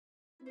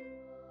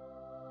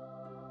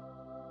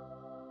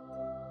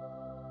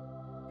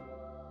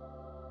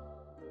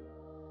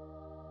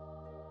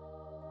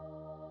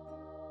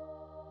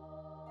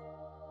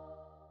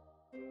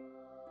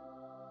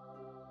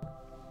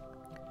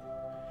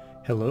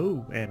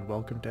Hello and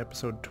welcome to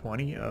episode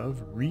 20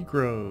 of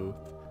Regrowth.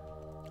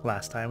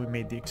 Last time we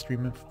made the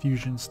Extreme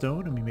Fusion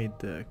Stone and we made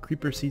the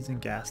Creeper Seeds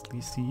and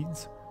Ghastly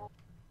Seeds.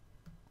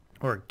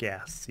 Or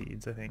Gas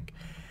Seeds, I think.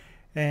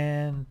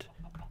 And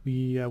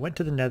we went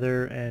to the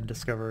Nether and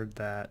discovered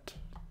that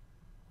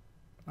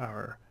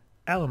our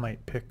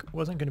Alumite pick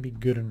wasn't going to be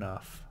good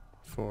enough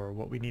for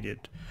what we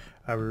needed.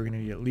 We were going to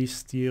need at least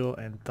steel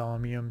and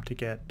thaumium to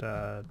get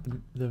to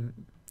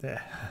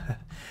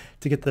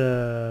get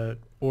the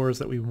ores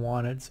that we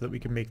wanted so that we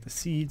can make the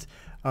seeds,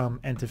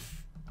 and to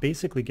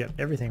basically get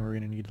everything we're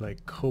going to need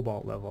like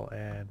cobalt level.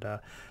 And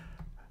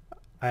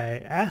I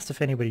asked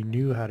if anybody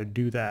knew how to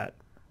do that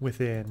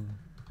without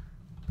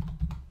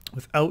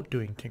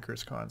doing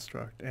Tinker's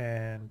Construct,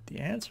 and the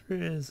answer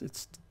is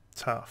it's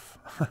tough.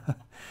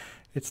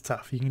 It's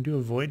tough. You can do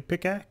a void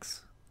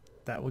pickaxe.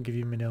 That will give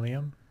you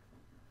manilium.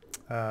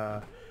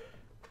 And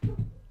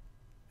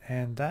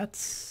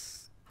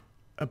that's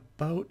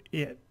about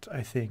it,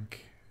 I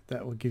think.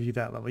 That will give you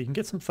that level. You can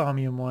get some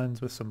thaumium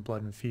ones with some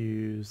blood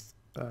infused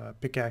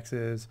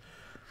pickaxes.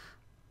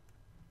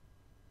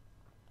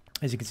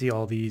 As you can see,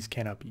 all these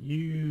cannot be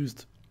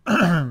used.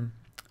 I'm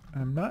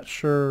not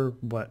sure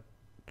what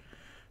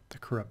the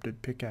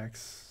corrupted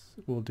pickaxe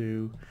will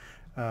do.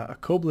 A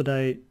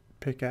cobledite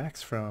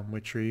pickaxe from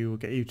Witchery will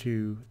get you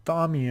to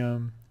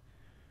thaumium.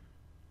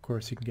 Of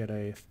course, you can get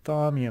a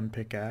thaumium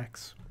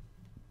pickaxe,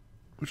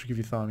 which will give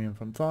you thaumium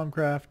from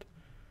Thaumcraft.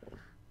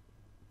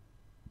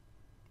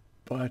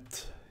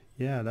 But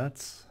yeah,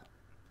 that's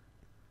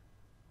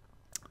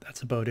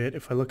about it.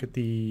 If I look at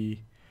the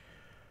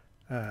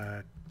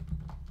Terra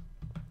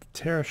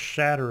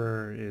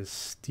Shatterer is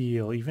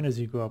steel. Even as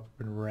you go up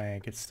in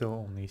rank, it's still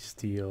only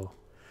steel.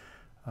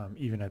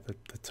 Even at the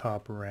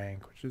top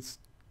rank, which is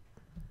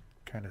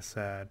kind of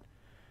sad.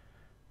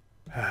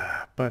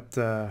 But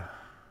then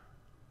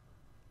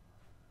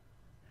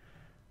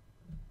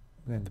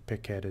the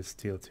pickhead is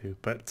steel too.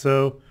 But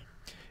so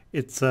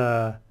it's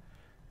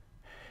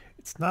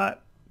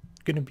not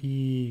going to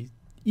be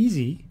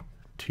easy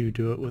to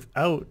do it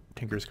without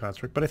Tinker's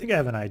Construct, but I think I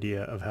have an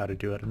idea of how to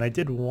do it. And I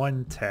did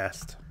one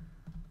test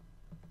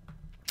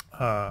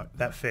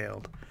that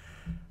failed.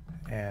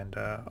 And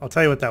I'll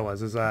tell you what that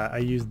was. I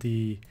used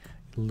the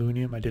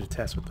Lunium. I did a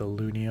test with the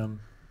Lunium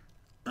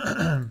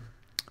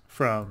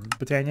from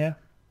Botania.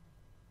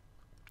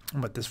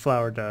 And what this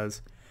flower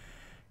does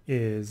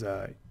is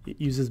it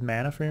uses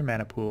mana for your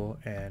mana pool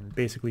and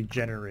basically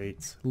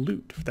generates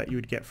loot that you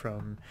would get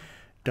from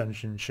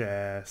dungeon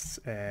chests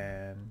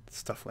and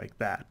stuff like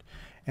that.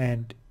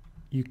 And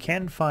you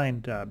can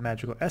find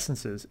magical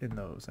essences in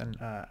those. And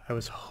I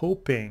was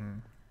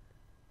hoping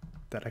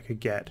that I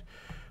could get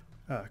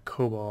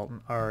cobalt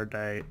and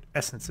ardite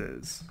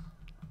essences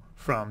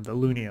from the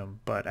Lunium,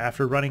 but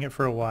after running it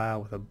for a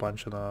while with a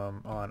bunch of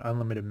them on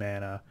unlimited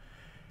mana,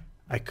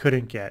 I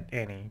couldn't get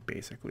any,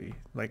 basically.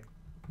 Like,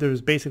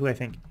 there's basically, I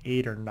think,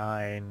 8 or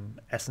 9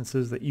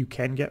 essences that you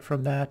can get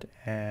from that,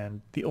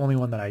 and the only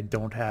one that I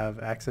don't have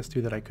access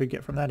to that I could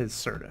get from that is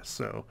Certus,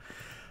 so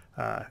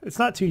it's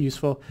not too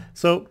useful.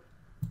 So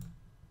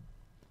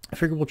I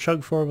figured we'll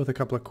chug forward with a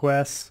couple of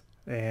quests,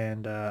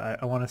 and I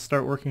want to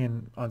start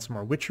working on some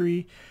more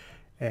witchery,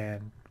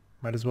 and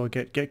might as well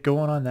get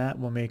going on that.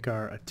 We'll make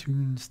our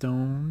attuned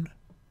stone,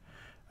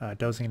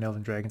 dousing an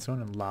elven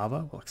dragonstone in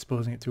lava while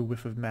exposing it to a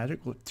whiff of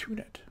magic. We'll attune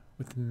it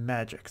with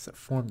magics that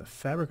form the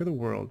fabric of the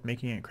world,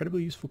 making it an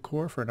incredibly useful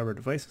core for a number of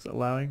devices,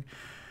 allowing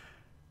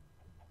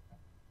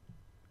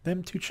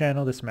them to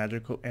channel this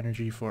magical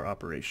energy for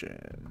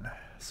operation.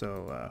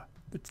 So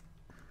it's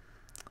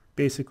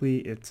basically,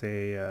 it's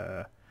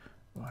a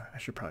well, I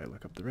should probably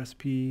look up the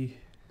recipe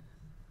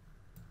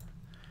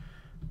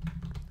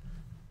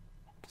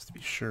just to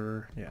be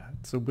sure. Yeah,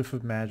 it's a whiff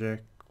of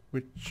magic,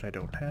 which I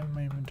don't have in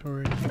my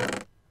inventory.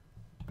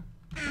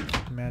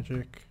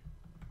 Magic,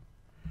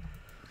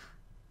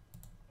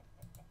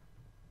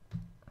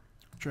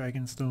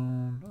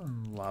 dragonstone,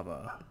 and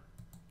lava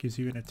gives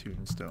you an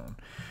attuned stone,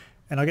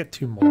 and I'll get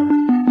 2 more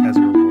as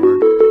a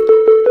reward.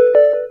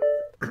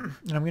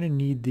 And I'm going to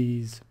need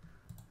these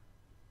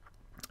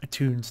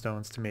attuned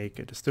stones to make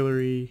a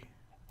distillery,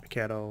 a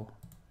kettle,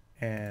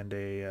 and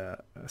a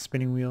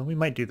spinning wheel. We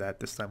might do that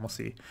this time, we'll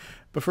see.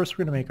 But first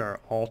we're going to make our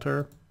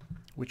altar,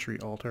 Witchery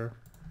Altar.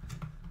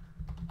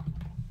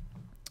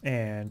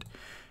 And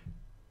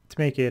to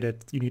make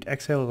it, you need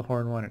Exhale of the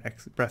Horn One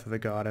and Breath of the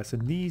Goddess.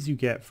 And these you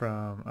get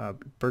from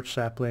birch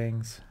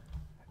saplings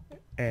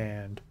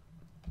and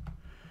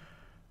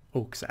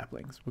oak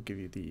saplings. We'll give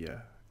you the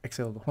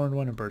Exhale of the Horn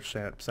One, and birch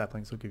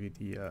saplings will give you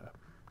the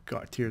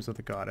Tears of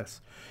the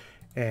Goddess.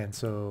 And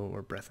so,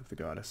 or Breath of the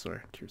Goddess, sorry,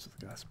 Tears of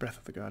the Goddess, Breath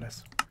of the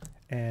Goddess.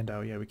 And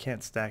yeah, we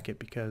can't stack it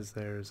because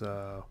there's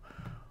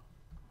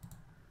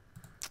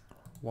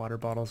water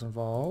bottles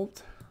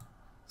involved.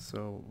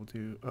 So we'll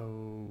do,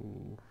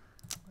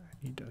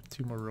 I need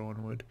 2 more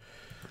rowan wood.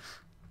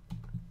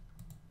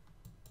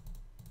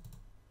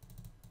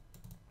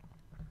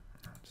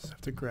 Just have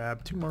to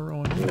grab 2 more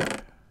rowan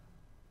wood.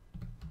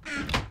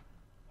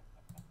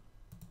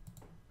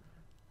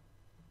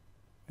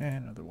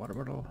 And another water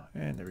bottle.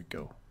 And there we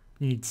go.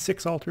 You need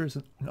 6 altars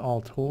in all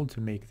told to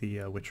make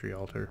the Witchery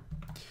Altar.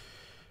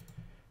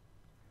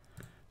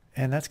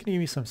 And that's going to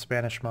give me some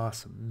Spanish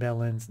moss, some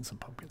melons, and some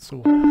pumpkins. So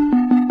we'll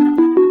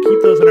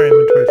keep those in our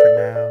inventory for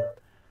now.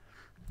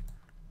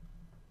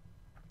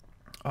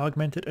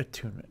 Augmented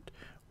Attunement.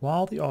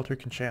 While the altar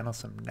can channel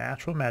some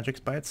natural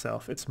magics by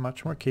itself, it's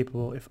much more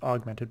capable if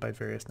augmented by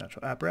various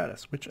natural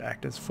apparatus, which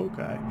act as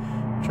foci,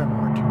 which are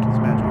more attuned to these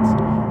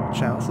magics.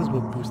 Chalices will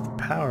boost the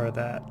power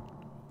that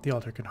the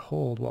altar can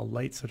hold, while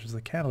lights such as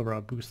the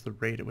candelabra boost the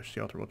rate at which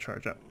the altar will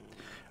charge up.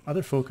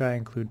 Other foci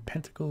include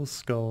pentacles,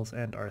 skulls,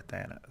 and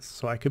arthanas.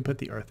 So I could put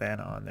the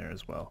arthana on there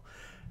as well.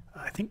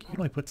 I think you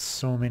can only put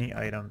so many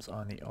items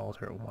on the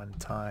altar at one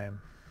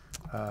time.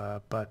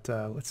 But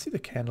let's see the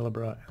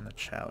candelabra and the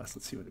chalice.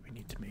 Let's see what we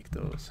need to make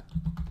those.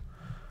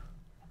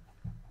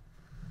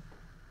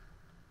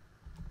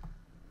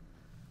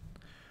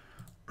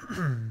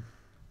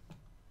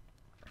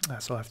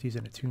 So I'll have to use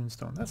an attune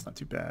stone. That's not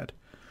too bad.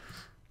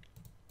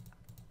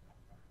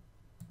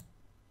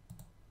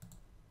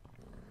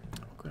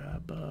 I'll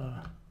grab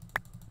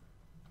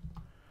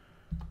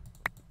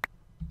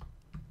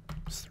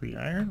 3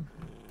 iron.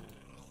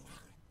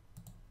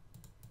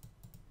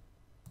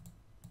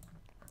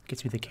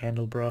 Gets me the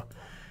candelabra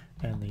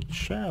and the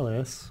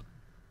chalice.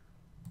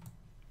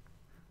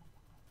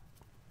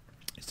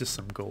 It's just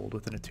some gold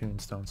with an attune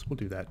stone, so we'll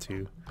do that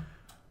too.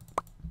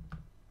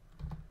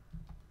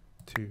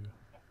 2,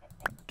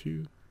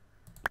 2.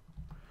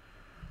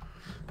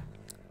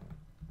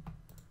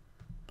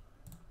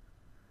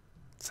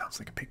 Sounds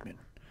like a pigman.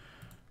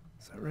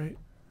 Is that right?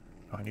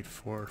 Oh, I need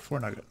 4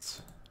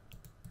 nuggets.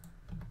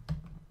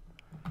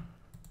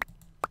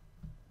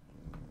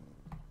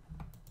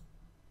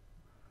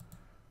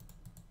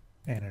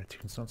 And a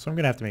tombstone. So I'm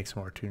going to have to make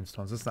some more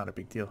tombstones. It's not a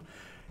big deal.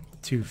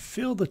 To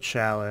fill the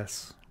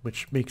chalice,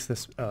 which makes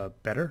this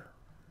better.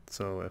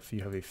 So if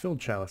you have a filled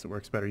chalice, it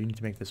works better. You need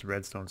to make this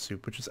redstone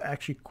soup, which is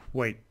actually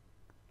quite...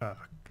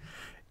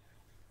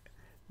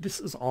 this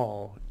is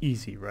all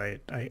easy,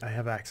 right? I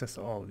have access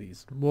to all of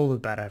these. Wool of the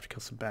bat, I have to kill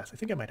some bats. I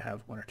think I might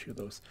have 1 or 2 of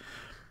those.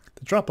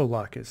 The drop of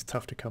luck is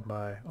tough to come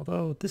by,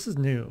 although this is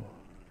new.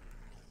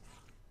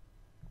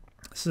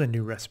 This is a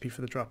new recipe for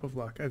the drop of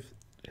luck. I've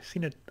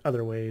seen it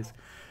other ways.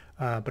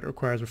 But it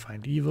requires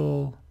Refined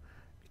Evil,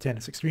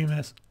 Mutanus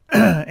Extremis,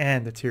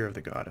 and the Tear of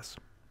the Goddess.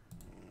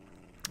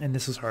 And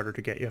this is harder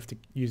to get. You have to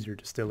use your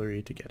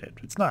distillery to get it.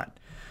 It's not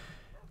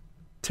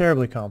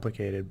terribly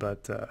complicated,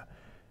 but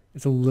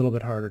it's a little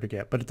bit harder to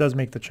get. But it does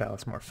make the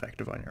chalice more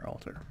effective on your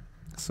altar.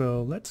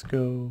 So let's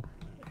go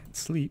and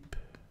sleep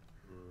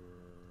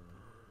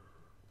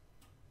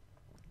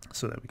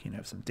so that we can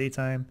have some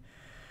daytime.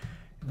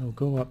 And we'll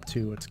go up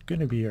to what's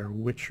going to be our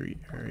witchery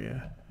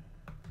area.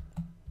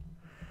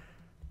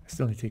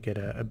 Still need to get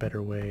a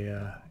better way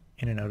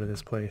in and out of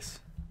this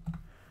place.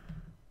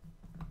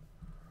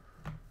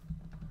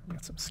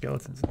 Got some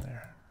skeletons in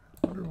there.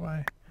 I wonder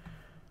why.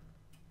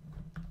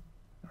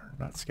 Or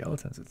not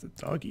skeletons, it's a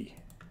doggy.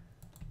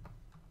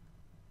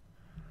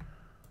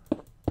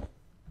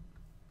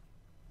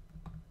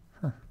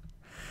 Huh.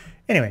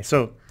 Anyway,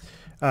 so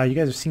you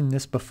guys have seen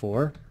this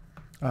before,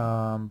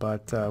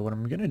 but what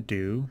I'm going to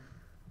do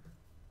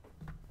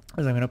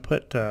is I'm going to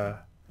put,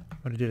 what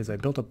I did is I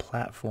built a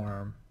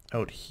platform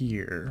out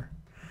here,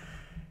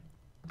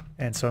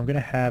 and so I'm going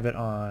to have it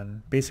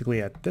on basically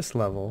at this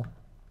level,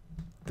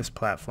 this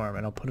platform,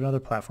 and I'll put another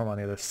platform on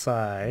the other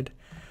side,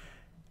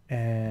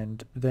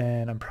 and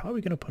then I'm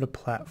probably going to put a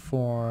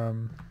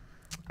platform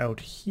out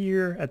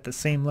here at the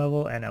same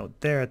level and out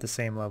there at the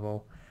same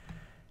level,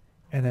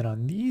 and then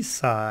on these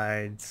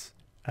sides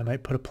I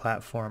might put a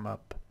platform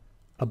up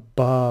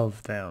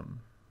above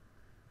them,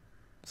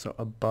 so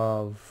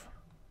above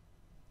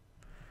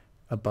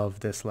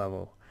this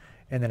level.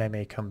 And then I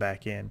may come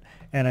back in.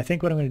 And I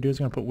think what I'm going to do is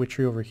I'm going to put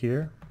witchery over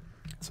here.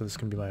 So this is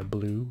going to be my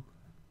blue.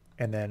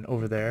 And then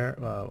over there,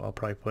 I'll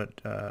probably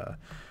put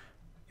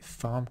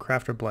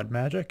Thaumcraft or Blood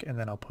Magic. And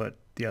then I'll put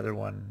the other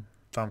one,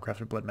 Thaumcraft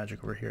or Blood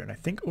Magic, over here. And I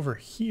think over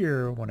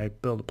here, when I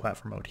build a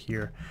platform out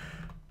here,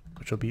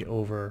 which will be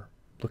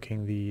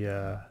overlooking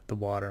the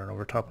water and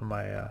over top of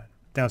my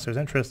downstairs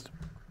entrance,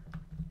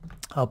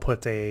 I'll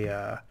put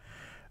a...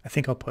 I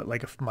think I'll put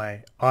like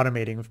my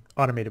automated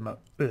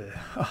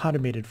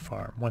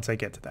farm once I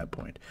get to that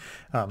point.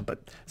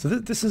 But so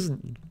this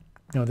isn't,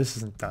 this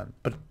isn't done.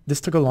 But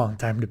this took a long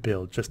time to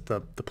build, just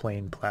the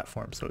plain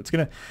platform. So it's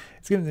gonna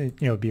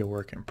be a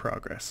work in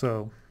progress.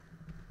 So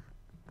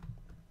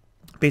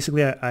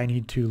basically, I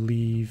need to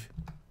leave.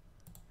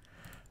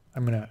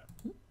 I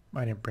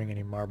didn't bring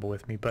any marble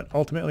with me, but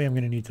ultimately I'm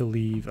gonna need to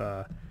leave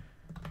 1,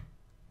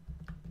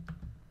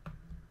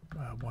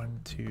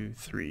 2,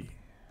 3.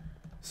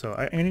 So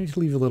I need to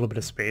leave a little bit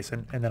of space,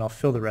 and then I'll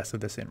fill the rest of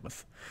this in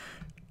with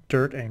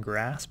dirt and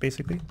grass,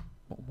 basically.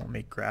 We'll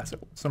make grass at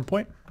some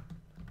point.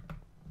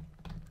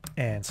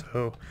 And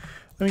so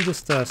let me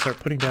just start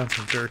putting down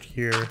some dirt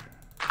here.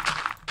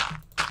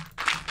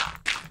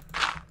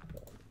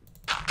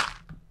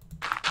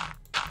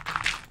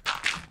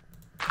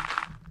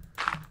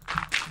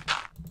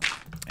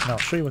 I'll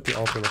show you what the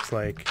altar looks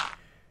like.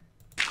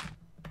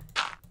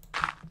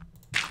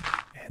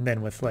 And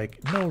then with like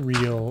no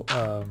real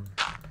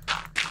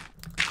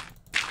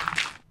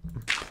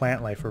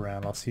plant life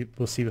around,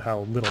 we'll see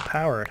how little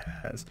power it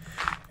has,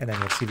 and then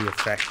we'll see the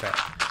effect that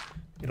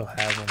it'll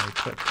have when we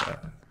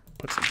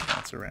put some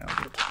plants around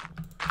it.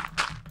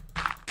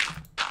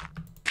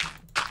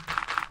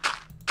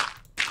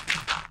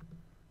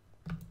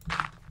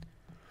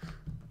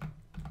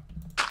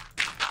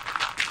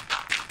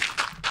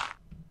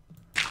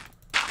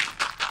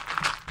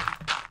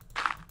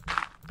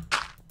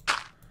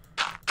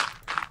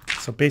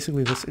 So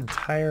basically this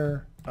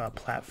entire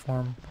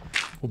platform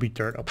will be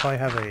dirt. I'll probably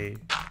have a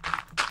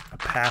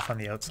path on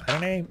the outside,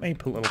 and I may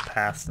put little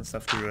paths and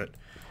stuff through it.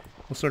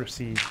 We'll sort of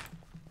see.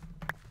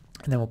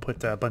 And then we'll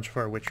put a bunch of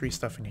our witchery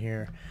stuff in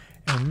here.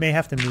 And we may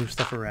have to move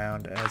stuff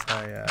around as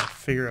I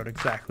figure out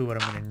exactly what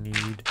I'm going to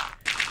need.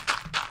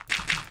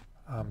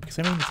 Because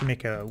I may need to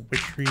make a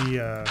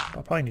witchery,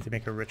 I'll probably need to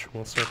make a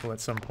ritual circle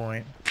at some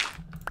point.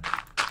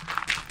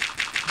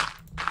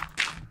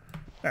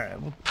 Alright,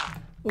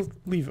 we'll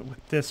leave it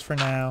with this for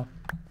now.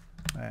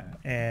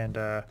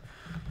 So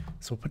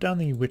we'll put down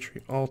the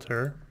Witchery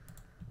Altar.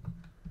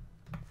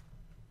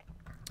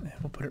 And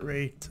we'll put it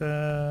right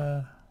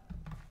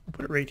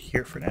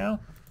here for now.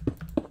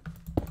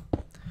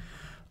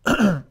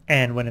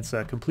 And when it's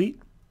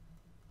complete,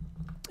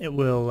 it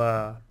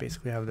will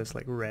basically have this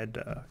like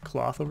red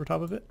cloth over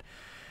top of it.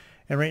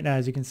 And right now,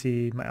 as you can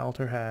see, my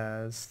altar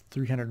has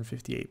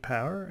 358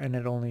 power, and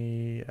it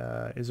only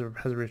has a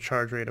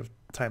recharge rate of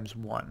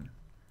 ×1.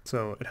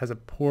 So it has a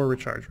poor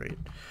recharge rate.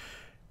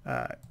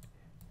 The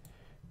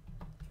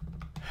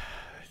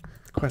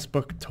quest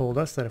book told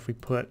us that if we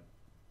put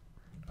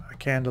a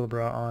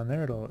candelabra on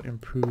there, it'll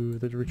improve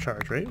the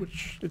recharge rate,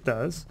 which it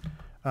does.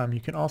 You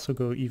can also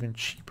go even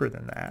cheaper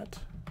than that,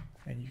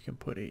 and you can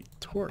put a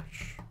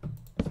torch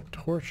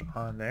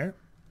on there,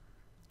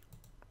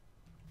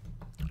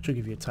 which will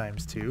give you a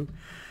 ×2.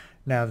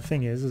 Now the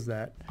thing is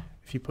that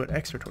if you put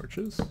extra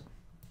torches,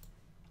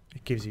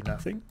 it gives you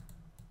nothing.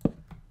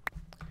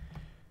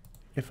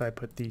 If I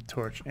put the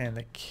torch and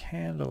the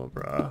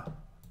candelabra,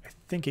 I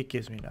think it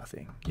gives me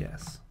nothing.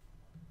 Yes.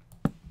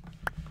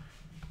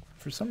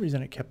 For some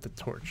reason it kept the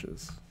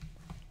torches.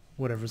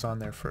 Whatever's on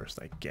there first,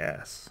 I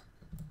guess.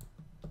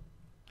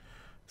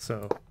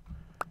 So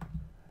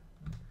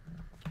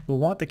we'll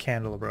want the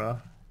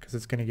candelabra because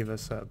it's going to give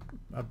us a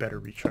better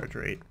recharge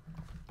rate.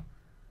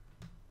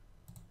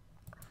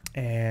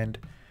 And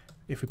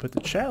if we put the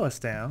chalice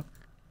down,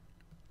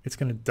 it's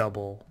going to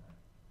double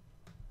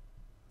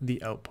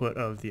the output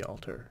of the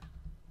altar.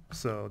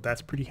 So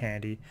that's pretty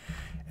handy.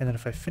 And then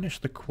if I finish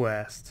the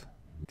quest,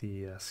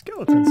 the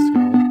skeleton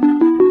skull,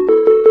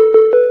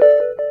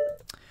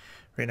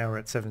 right now we're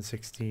at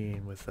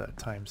 716 with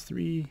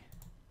 ×3.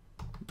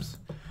 Oops.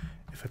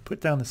 If I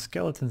put down the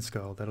skeleton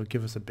skull, that'll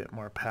give us a bit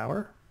more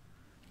power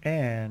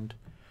and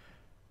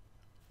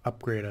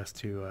upgrade us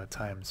to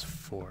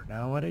 ×4.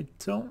 Now what I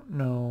don't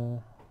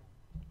know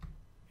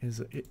is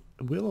it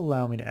will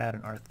allow me to add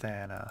an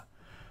Arthana.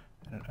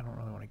 And I don't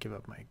really want to give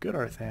up my good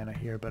Arthana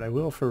here, but I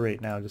will for right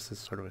now, just as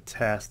sort of a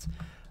test.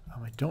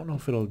 I don't know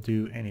if it'll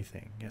do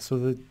anything. Yeah,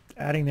 so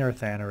adding the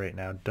Arthana right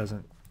now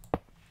doesn't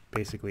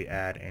basically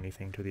add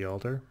anything to the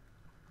altar.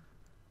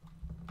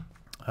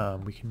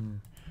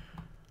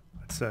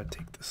 Let's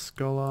take the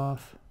skull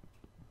off.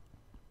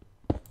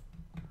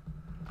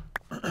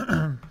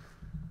 I'm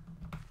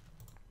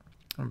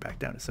back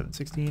down to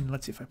 716.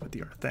 Let's see if I put the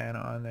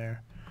Arthana on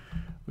there.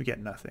 We get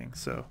nothing,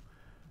 so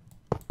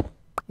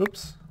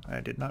oops,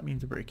 I did not mean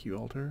to break you,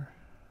 altar.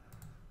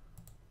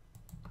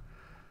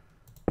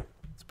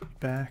 Let's put you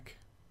back.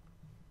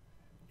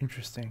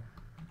 Interesting.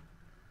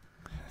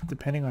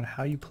 Depending on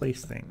how you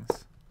place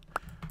things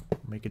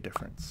will make a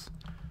difference.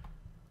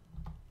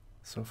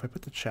 So if I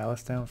put the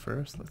chalice down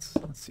first, let's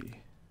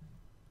see.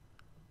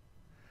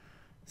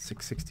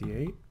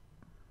 668.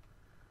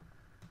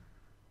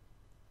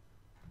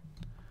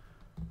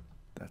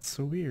 That's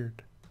so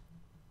weird.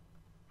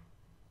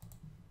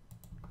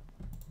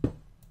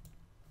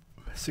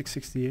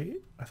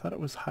 668? I thought it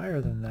was higher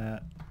than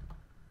that.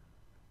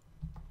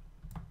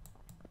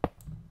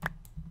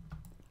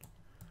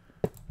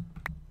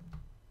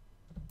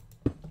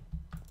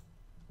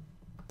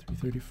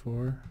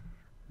 $334.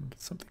 Did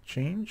something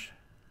change?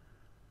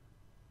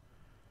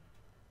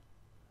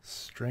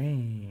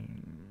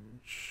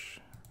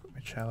 Strange. Put my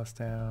chalice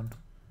down.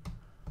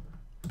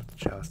 Put the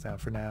chalice down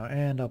for now,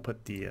 and I'll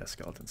put the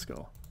skeleton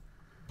skull.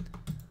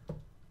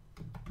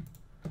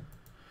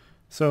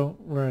 So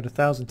we're at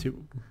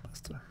 1,002.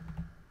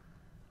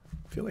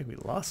 I feel like we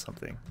lost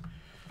something.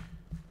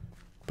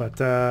 But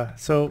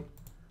so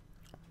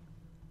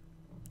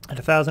at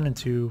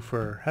 1,002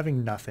 for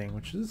having nothing,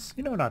 which is,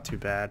 you know, not too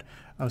bad.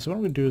 So what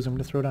I'm going to do is I'm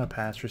going to throw down a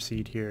pasture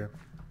seed here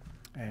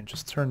and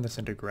just turn this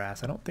into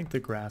grass. I don't think the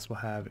grass will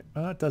have,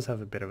 it does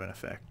have a bit of an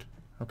effect.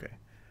 Okay.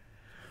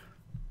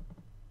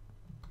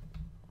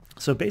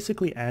 So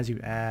basically as you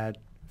add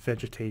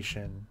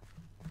vegetation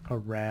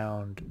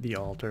around the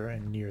altar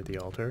and near the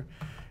altar,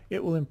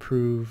 it will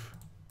improve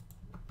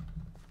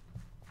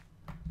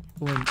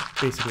will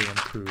basically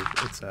improve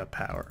its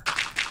power.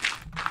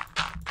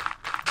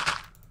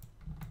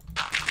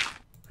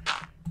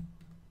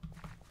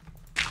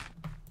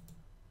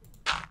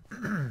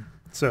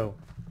 So,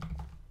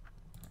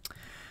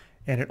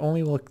 and it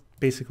only will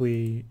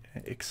basically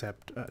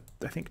accept,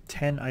 I think,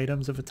 10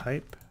 items of a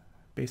type,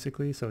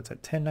 basically. So it's at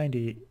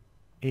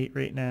 1098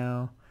 right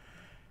now.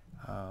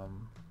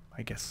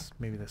 I guess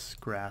maybe this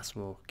grass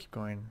will keep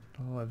going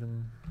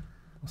 11.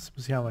 We'll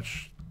see how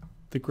much.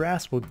 The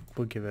grass will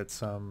give it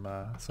some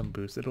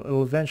boost.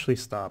 It'll eventually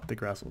stop. The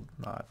grass will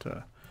not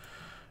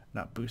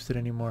boost it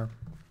anymore.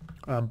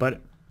 But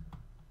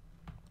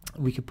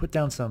we could put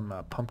down some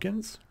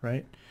pumpkins,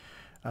 right?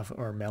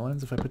 Or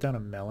melons. If I put down a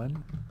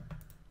melon,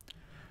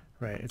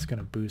 right, it's going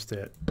to boost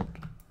it. I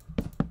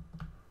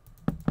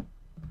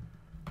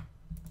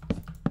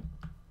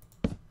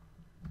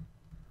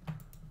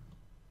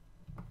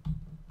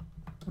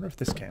wonder if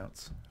this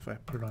counts. If I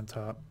put it on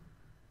top,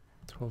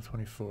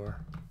 1224,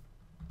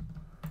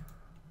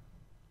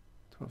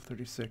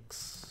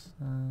 1236.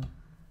 I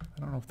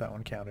don't know if that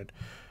one counted.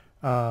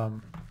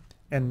 And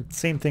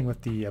same thing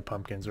with the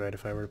pumpkins, right?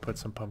 If I were to put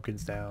some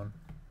pumpkins down,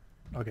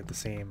 I'll get the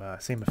same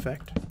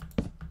effect.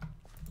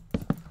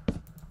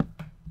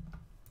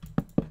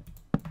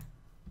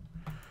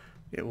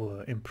 It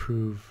will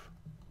improve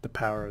the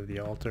power of the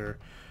altar.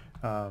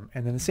 And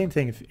then the same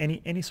thing, if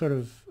any sort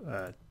of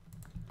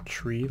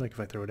tree, like if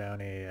I throw down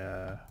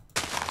a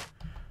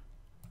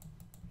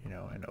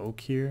an oak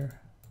here,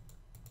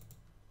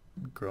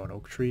 grow an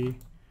oak tree,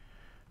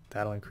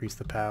 that'll increase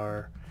the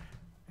power.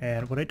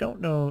 And what I don't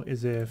know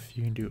is if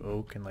you can do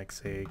oak and, like,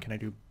 say, can I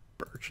do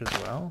birch as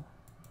well?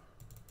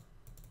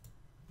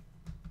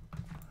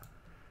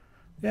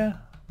 Yeah,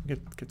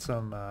 get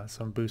some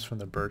boost from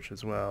the birch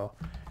as well,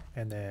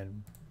 and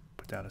then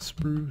put down a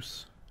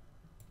spruce,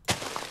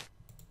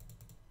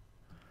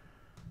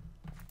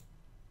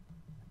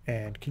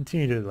 and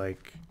continue to,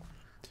 like,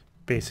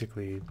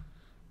 basically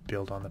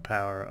build on the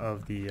power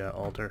of the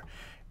altar.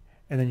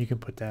 And then you can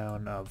put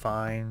down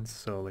vines.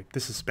 So, like,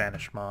 this is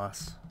Spanish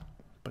moss,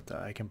 but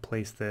I can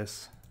place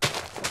this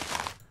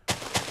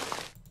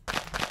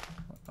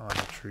on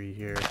the tree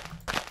here,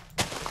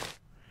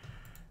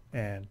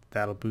 and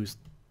that'll boost.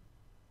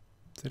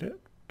 Did it?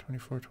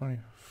 24.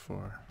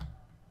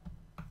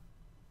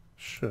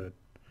 Should.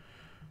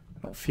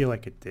 I don't feel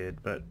like it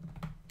did, but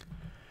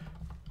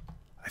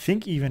I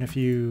think even if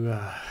you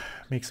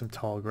make some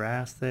tall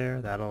grass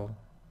there, that'll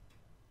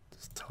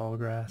just tall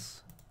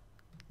grass.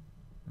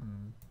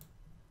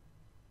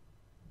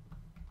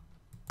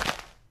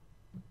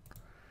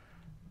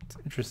 It's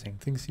interesting.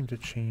 Things seem to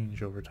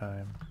change over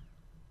time.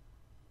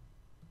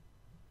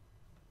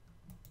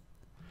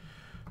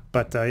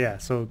 But yeah,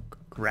 so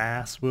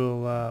grass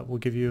will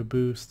give you a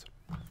boost.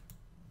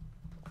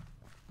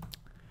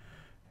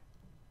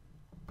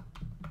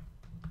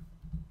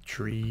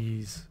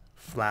 Trees,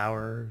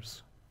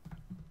 flowers.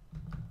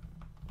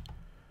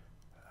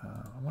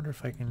 I wonder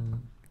if I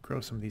can grow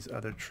some of these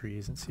other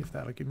trees and see if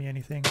that'll give me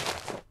anything.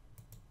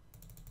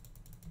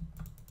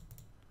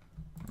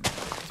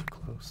 Too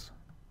close.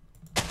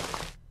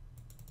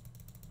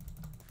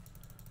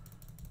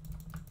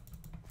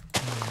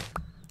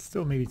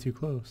 Still maybe too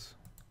close.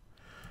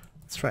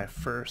 Let's try a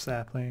fir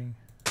sapling.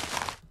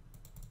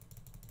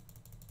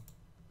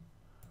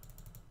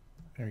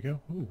 There we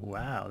go. Ooh,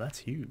 wow, that's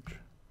huge.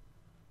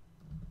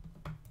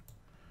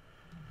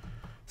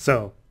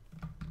 So,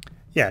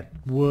 yeah,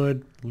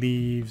 wood,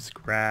 leaves,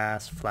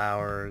 grass,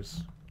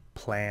 flowers,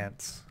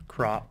 plants,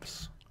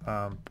 crops.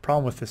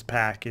 Problem with this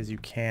pack is you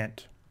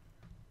can't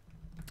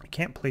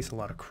place a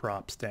lot of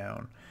crops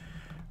down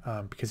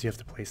because you have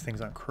to place things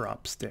on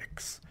crop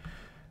sticks.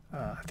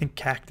 I think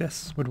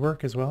cactus would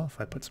work as well if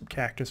I put some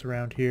cactus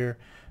around here.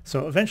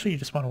 So eventually you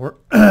just want to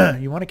work,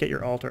 you want to get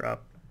your altar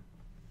up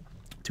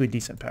to a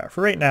decent power.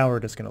 For right now,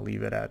 we're just going to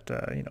leave it at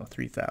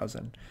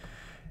 3,000.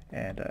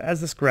 And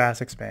as this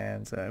grass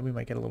expands, we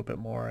might get a little bit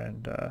more,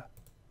 and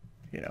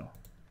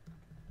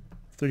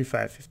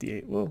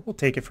 3558. We'll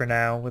take it for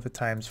now with the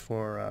times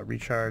for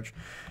recharge.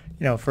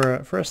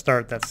 For a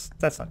start, that's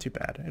not too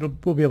bad.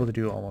 We'll be able to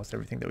do almost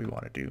everything that we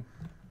want to do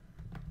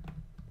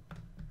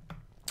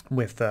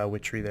with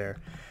Witchery there.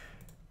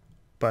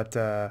 But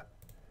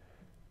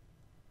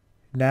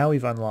now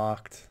we've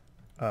unlocked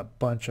a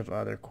bunch of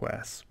other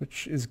quests,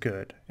 which is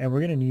good. And we're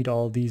going to need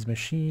all these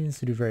machines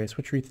to do various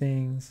Witchery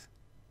things.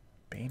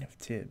 Bane of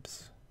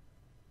Tibbs.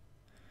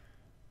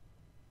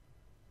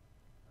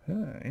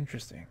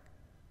 Interesting.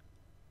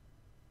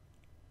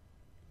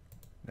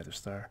 Nether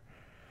star.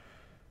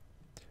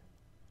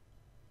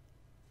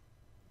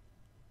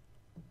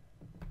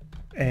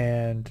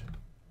 And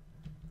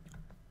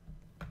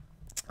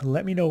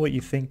let me know what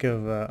you think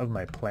of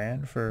my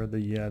plan for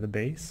the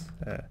base.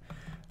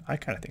 I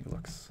kind of think it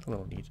looks a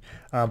little neat.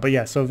 But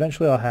yeah, so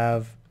eventually I'll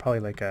have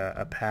probably like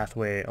a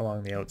pathway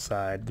along the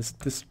outside.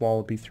 This wall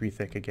will be 3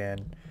 thick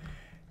again.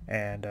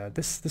 And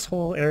this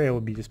whole area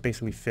will be just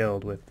basically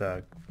filled with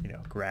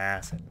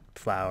grass and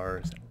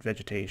flowers and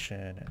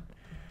vegetation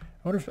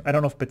I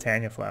don't know if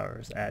Botania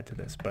flowers add to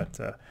this, but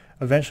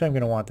eventually I'm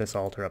going to want this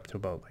altar up to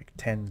about like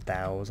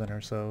 10,000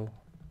 or so.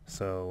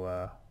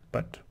 So,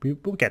 but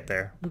we'll get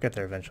there. We'll get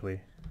there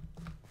eventually.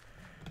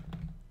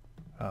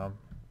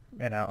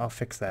 And I'll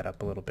fix that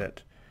up a little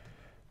bit.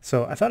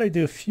 So I thought I'd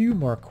do a few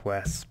more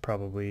quests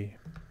probably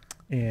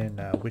in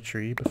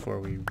Witchery before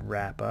we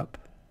wrap up.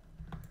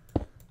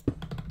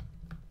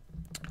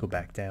 Go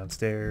back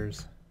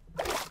downstairs.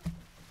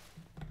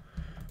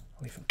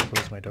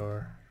 Close my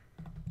door.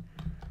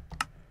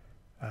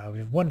 We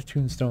have one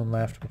tombstone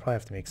left. We'll probably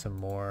have to make some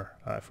more.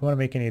 If we want to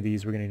make any of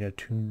these, we're going to need a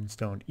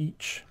tombstone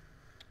each.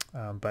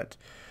 But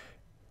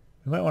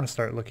we might want to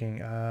start looking.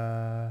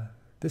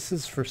 This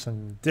is for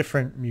some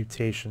different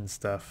mutation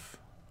stuff.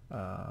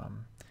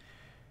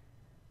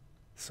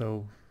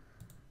 So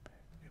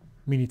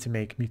we need to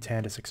make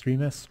Mutandis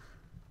extremis.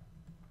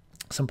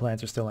 Some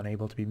plants are still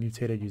unable to be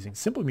mutated using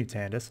simple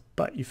Mutandis,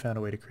 but you found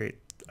a way to create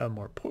a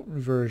more potent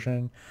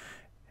version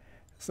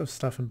of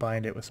stuff and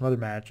bind it with some other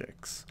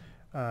magics.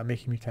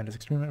 Making Mutandis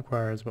extremely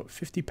requires about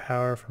 50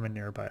 power from a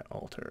nearby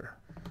altar.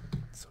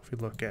 So if we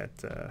look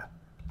at...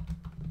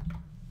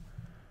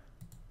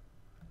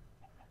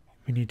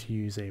 we need to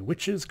use a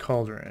Witch's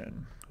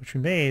Cauldron, which we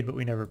made, but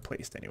we never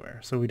placed anywhere.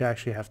 So we'd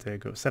actually have to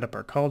go set up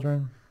our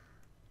cauldron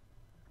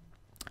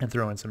and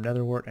throw in some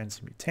netherwort and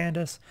some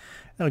Mutandis.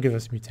 That'll give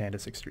us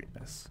Mutandis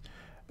extremis.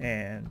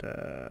 And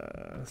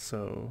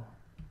so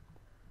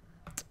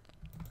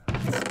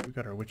we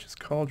got our Witch's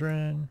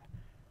Cauldron.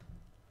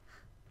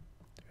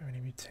 Do we have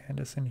any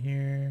Mutandis in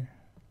here?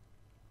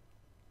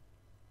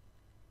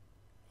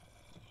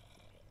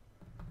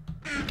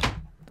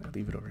 I'll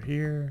leave it over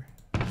here.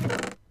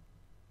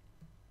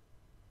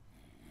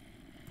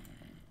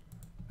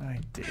 I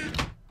did.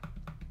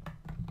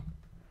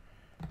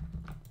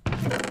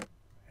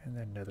 And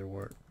then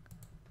netherwort.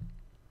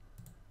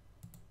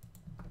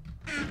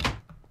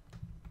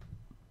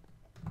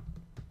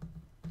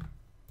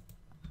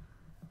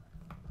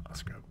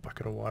 Let's grab a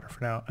bucket of water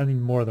for now. I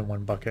need more than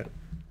one bucket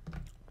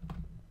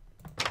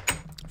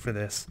for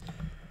this.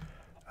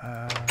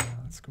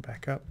 Let's go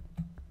back up.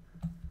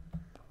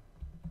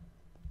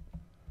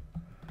 I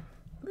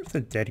wonder if the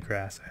dead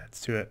grass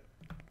adds to it.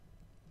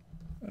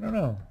 I don't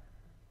know.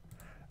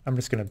 I'm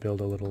just going to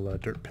build a little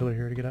dirt pillar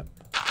here to get up.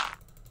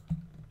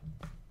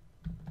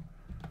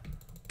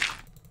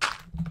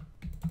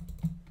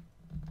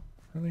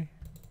 Really?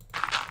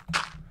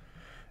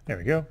 There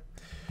we go.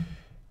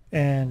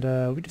 And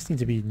we just need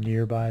to be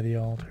nearby the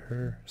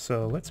altar.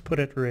 So let's put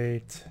it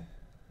right...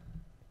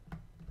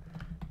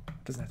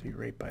 It doesn't have to be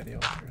right by the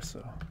altar,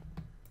 so...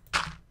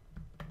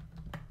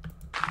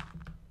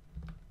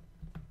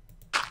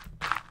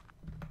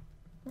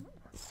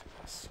 Let's do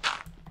this.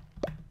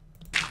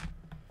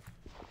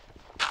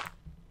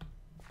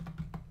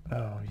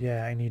 Oh,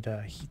 yeah, I need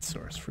a heat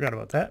source. Forgot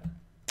about that.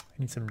 I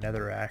need some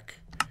netherrack.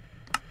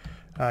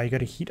 You got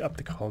to heat up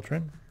the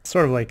cauldron.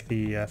 Sort of like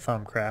the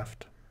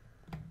Thaumcraft.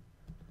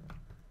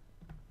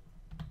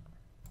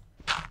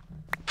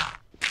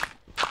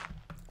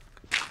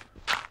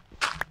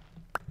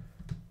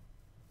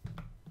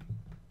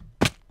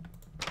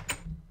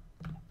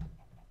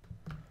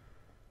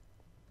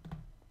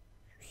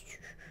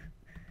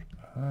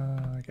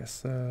 I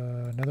guess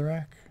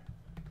netherrack.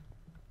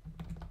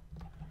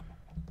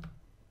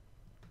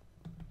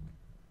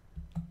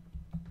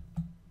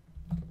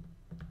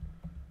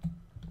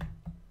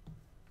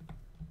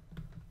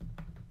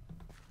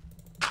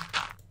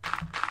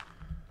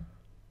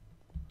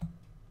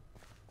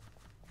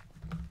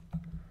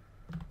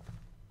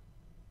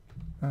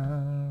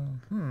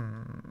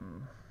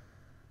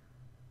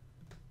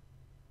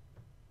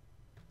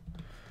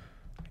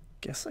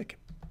 Guess I could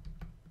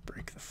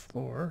break the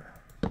floor.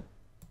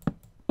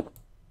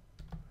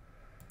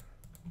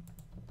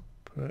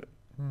 Put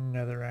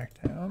netherrack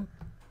down.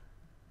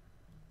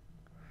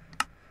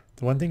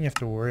 The one thing you have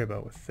to worry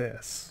about with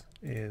this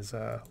is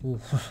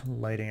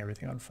lighting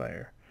everything on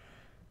fire.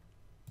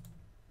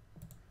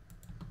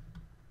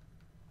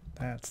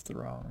 That's the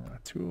wrong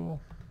tool.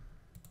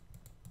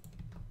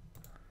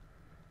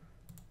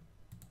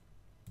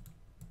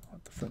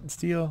 Want the flint and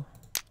steel.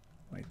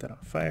 Light that on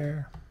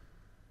fire.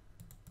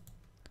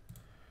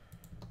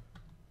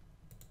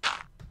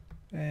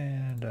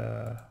 And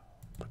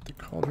put the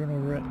cauldron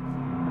over it.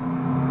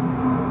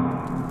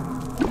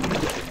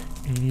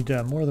 And you need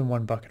more than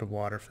one bucket of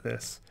water for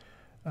this.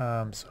 So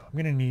I'm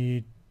going to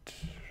need...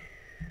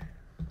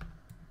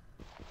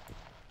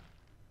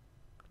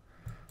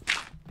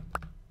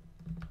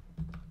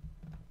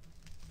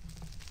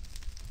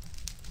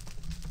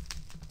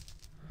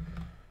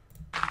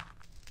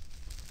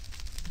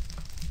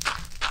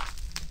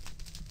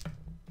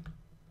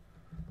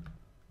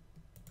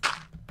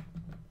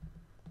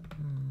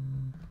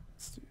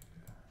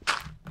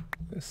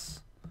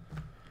 this.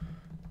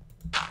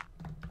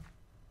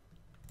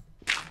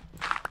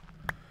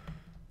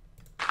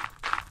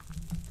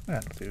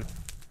 That'll do.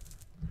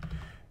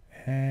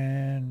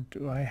 And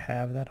do I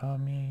have that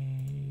on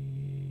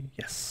me?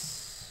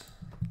 Yes.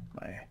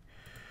 My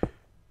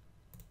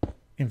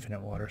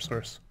infinite water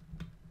source.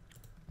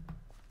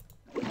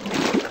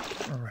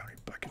 Or how many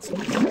buckets?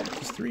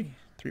 Just three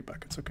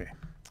buckets. Okay.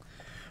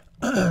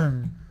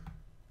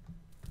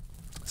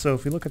 So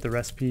if we look at the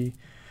recipe,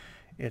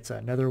 it's a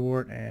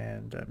netherwort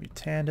and a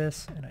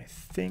mutandis, and I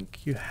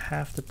think you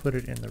have to put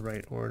it in the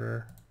right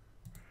order.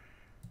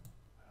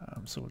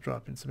 So we'll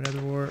drop in some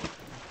netherwort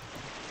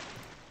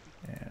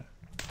and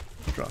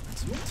drop in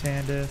some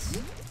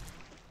mutandis.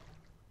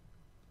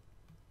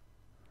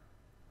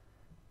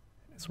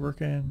 It's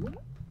working.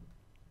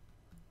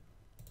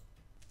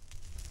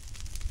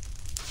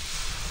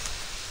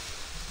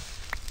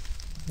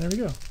 There we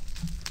go.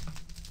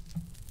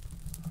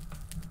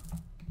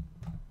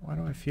 Why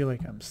do I feel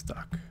like I'm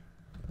stuck?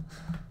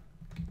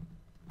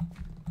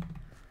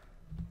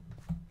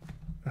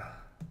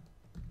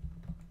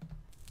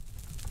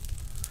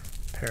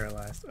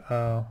 Paralyzed.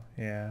 Oh,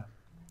 yeah.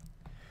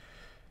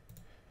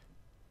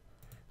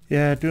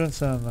 Yeah, doing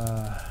some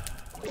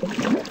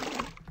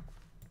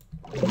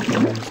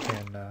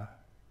can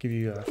give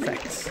you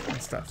effects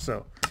and stuff.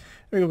 So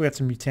there we go. We got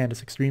some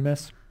Mutandis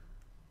Extremis.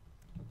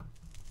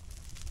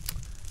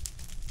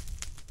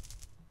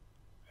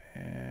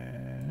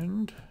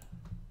 And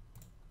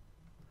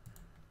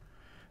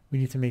we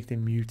need to make the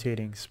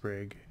mutating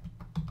sprig.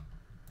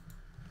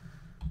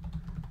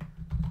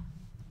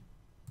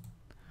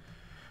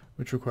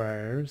 Which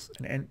requires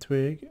an ent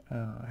twig.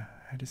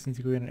 I just need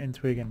to go get an ent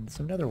twig and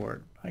some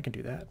netherwort. I can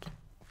do that.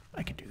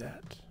 I can do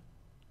that.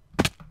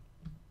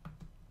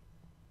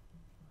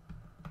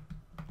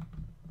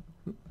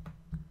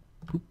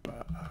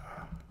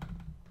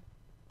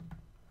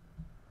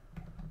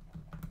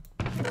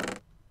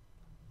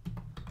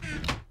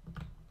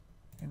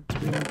 Ent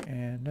twig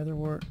and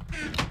netherwort.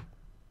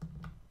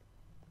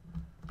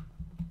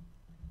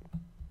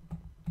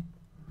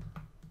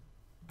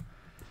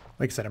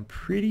 Like I said, I'm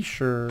pretty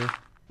sure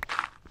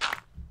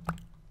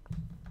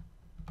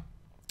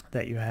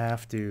that you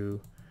have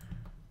to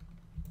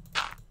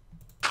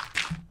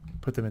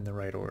put them in the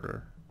right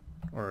order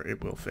or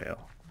it will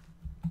fail.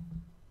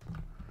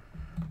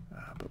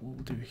 But what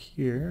we'll do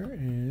here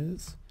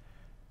is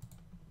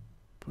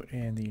put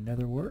in the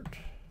netherwort.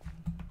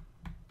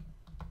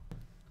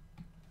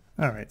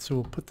 Alright, so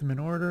we'll put them in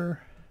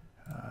order.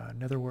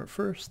 Netherwort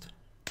first.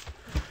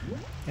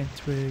 Ent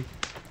twig,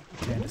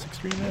 Mutandis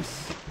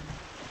Extremis.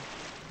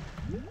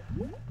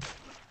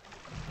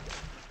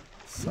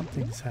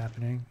 Something's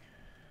happening.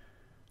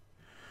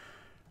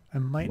 I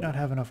might not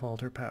have enough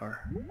altar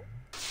power.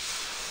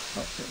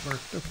 Oh, it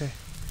worked. Okay.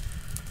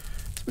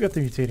 So we got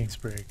the mutating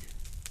sprig.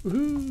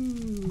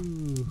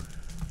 Woohoo!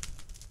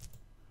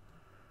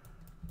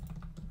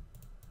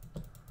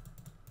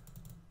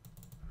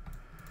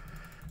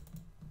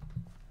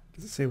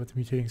 Does it say what the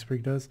mutating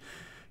sprig does? It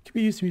can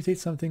be used to mutate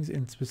some things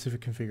in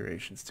specific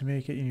configurations. To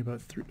make it, you need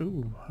about 3.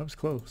 Ooh, I was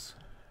close.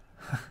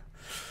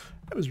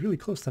 I was really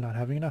close to not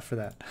having enough for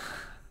that.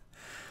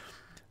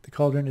 The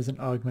cauldron isn't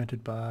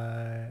augmented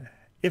by...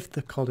 If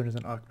the cauldron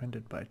isn't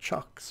augmented by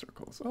chalk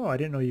circles. Oh, I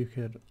didn't know you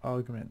could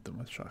augment them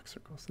with chalk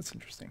circles. That's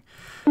interesting.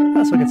 I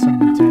also get some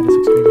Mutandis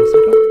Extremis.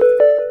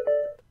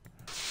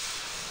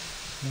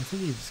 I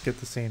think you just get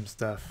the same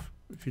stuff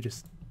if you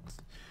just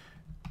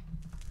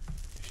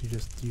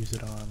use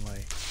it on,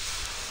 like,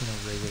 you know,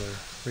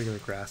 regular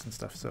grass and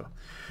stuff. So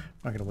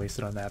I'm not gonna waste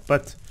it on that.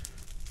 But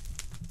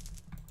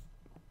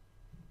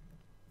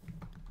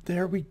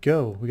there we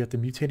go. We got the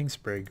mutating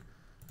sprig,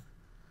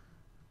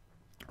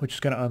 which is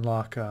going to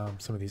unlock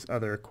some of these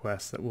other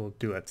quests that we'll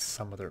do at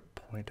some other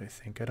point, I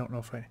think. I don't know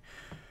if I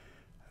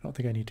don't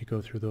think I need to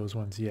go through those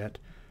ones yet.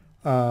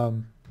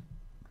 I'm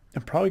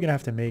probably going to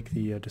have to make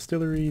the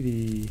distillery,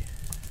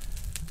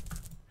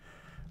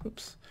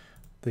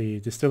 the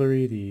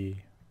distillery, the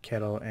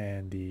kettle,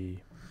 and the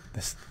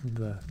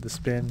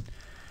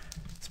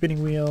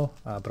spinning wheel,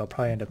 but I'll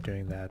probably end up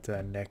doing that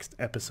next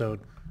episode.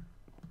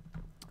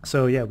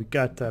 So yeah, we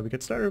got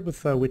started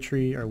with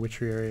Witchery, our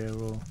Witchery area.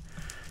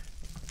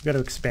 We've got to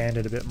expand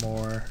it a bit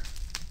more,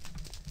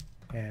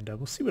 and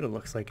we'll see what it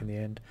looks like in the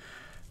end.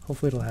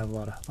 Hopefully it'll have a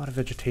lot of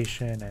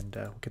vegetation, and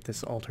we'll get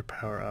this altar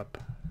power up.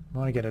 I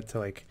want to get it to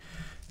like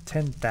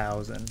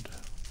 10,000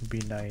 would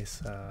be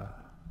nice.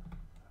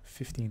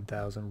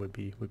 15,000 would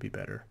be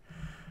better,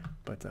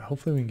 but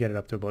hopefully we can get it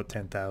up to about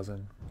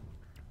 10,000.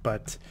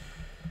 But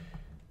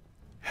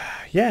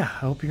yeah, I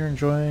hope you're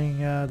enjoying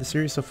the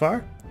series so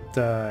far.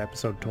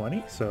 Episode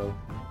 20, so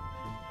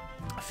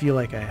I feel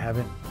like I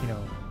haven't, you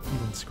know,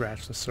 even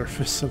scratched the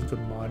surface of the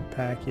mod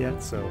pack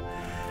yet, so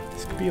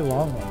this could be a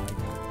long one.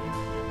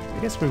 Like, I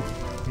guess we've,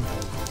 you know,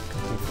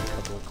 completed a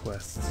couple of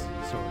quests,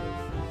 sort of.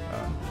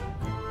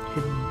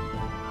 Hidden.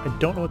 I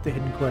don't know what the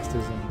hidden quest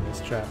is in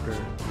this chapter.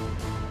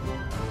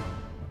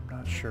 I'm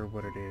not sure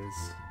what it is,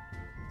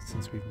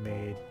 since we've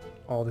made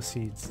all the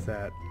seeds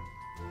that,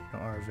 you know,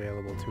 are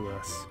available to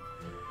us.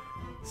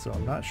 So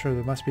I'm not sure.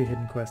 There must be a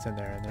hidden quest in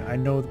there, and I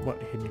know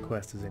what hidden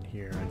quest is in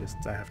here.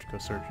 I have to go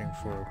searching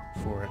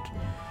for it.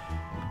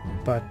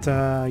 But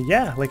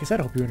yeah, like I said,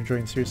 I hope you're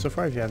enjoying the series so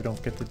far. If you have, don't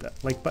forget the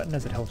like button,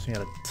 as it helps me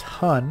out a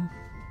ton.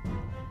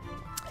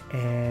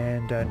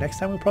 And next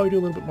time we'll probably do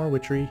a little bit more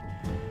Witchery.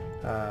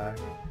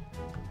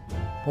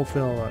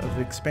 hopefully I've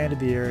expanded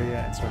the area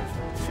and sort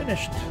of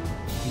finished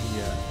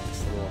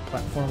this little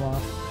platform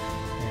off,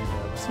 and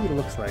we'll see what it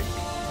looks like.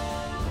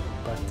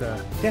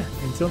 But yeah,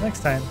 until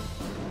next time,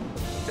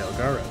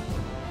 Delgaro.